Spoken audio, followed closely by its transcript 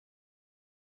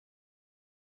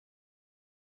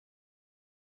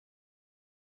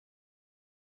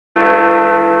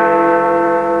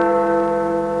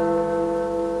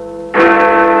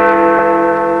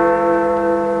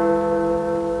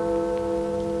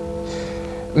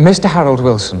Mr. Harold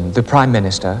Wilson, the Prime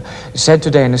Minister, said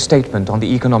today in a statement on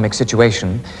the economic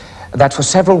situation that for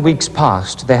several weeks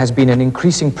past there has been an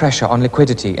increasing pressure on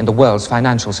liquidity in the world's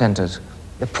financial centres.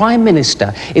 The Prime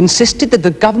Minister insisted that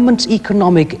the government's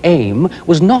economic aim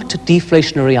was not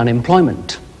deflationary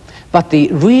unemployment, but the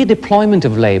redeployment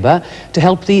of labour to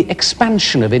help the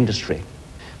expansion of industry.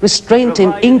 Restraint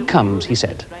in incomes, he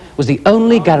said, was the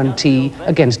only guarantee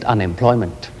against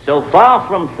unemployment. So far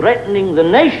from threatening the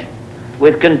nation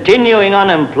with continuing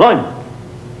unemployment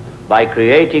by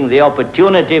creating the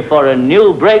opportunity for a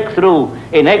new breakthrough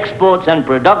in exports and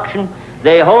production,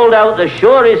 they hold out the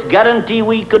surest guarantee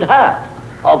we could have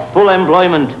of full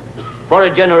employment for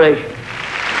a generation.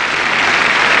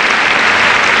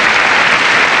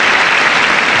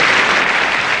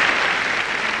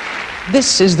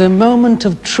 This is the moment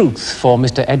of truth for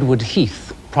Mr. Edward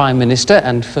Heath, Prime Minister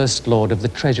and First Lord of the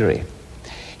Treasury.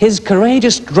 His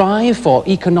courageous drive for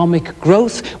economic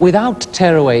growth without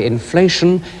tearaway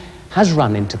inflation has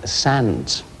run into the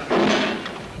sands.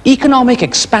 Economic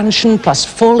expansion plus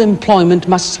full employment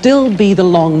must still be the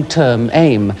long-term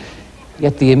aim,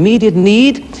 yet the immediate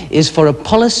need is for a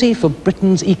policy for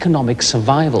Britain's economic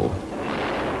survival.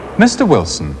 Mr.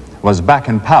 Wilson was back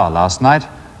in power last night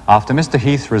after Mr.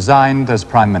 Heath resigned as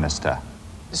Prime Minister.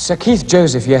 Sir Keith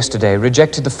Joseph yesterday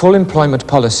rejected the full employment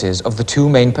policies of the two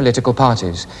main political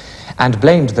parties and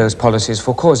blamed those policies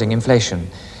for causing inflation.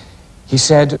 He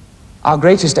said, "Our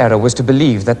greatest error was to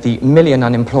believe that the million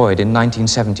unemployed in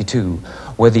 1972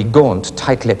 were the gaunt,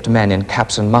 tight-lipped men in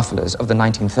caps and mufflers of the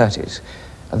 1930s.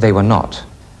 They were not.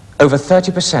 Over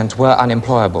 30% were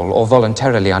unemployable or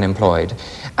voluntarily unemployed,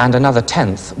 and another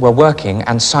tenth were working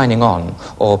and signing on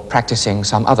or practicing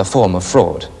some other form of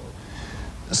fraud."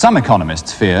 Some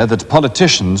economists fear that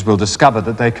politicians will discover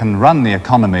that they can run the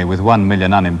economy with 1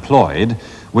 million unemployed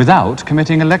without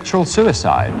committing electoral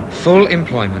suicide. Full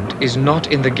employment is not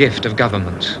in the gift of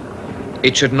government.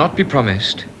 It should not be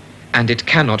promised, and it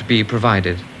cannot be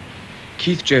provided.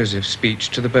 Keith Joseph's speech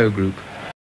to the Bow Group.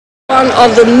 One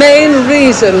of the main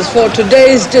reasons for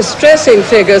today's distressing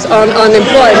figures on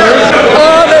unemployment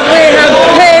are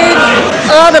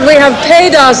that we have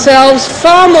paid ourselves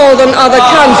far more than other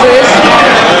countries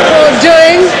for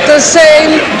doing the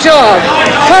same job.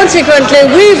 Consequently,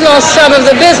 we've lost some of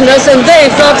the business and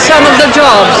they've got some of the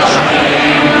jobs.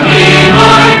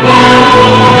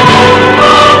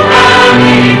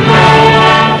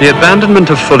 The abandonment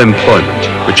of full employment,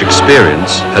 which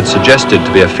experience had suggested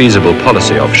to be a feasible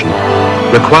policy option,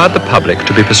 required the public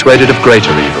to be persuaded of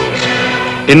greater evils.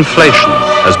 Inflation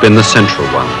has been the central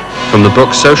one, from the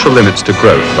book Social Limits to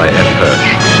Growth by F.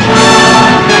 Hirsch.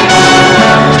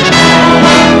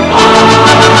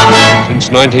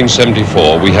 Since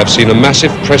 1974, we have seen a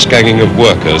massive press-ganging of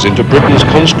workers into Britain's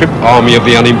conscript army of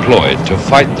the unemployed to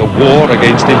fight the war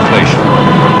against inflation.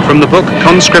 From the book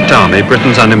Conscript Army,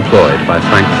 Britain's Unemployed by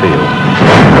Frank Field.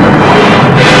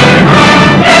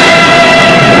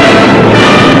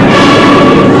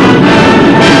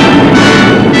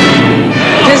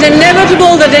 It is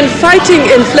inevitable that in fighting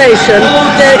inflation,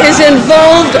 there is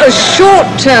involved a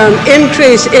short-term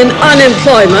increase in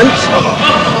unemployment.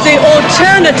 The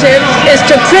alternative is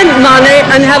to print money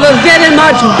and have a very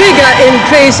much bigger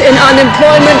increase in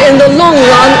unemployment in the long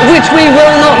run, which we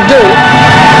will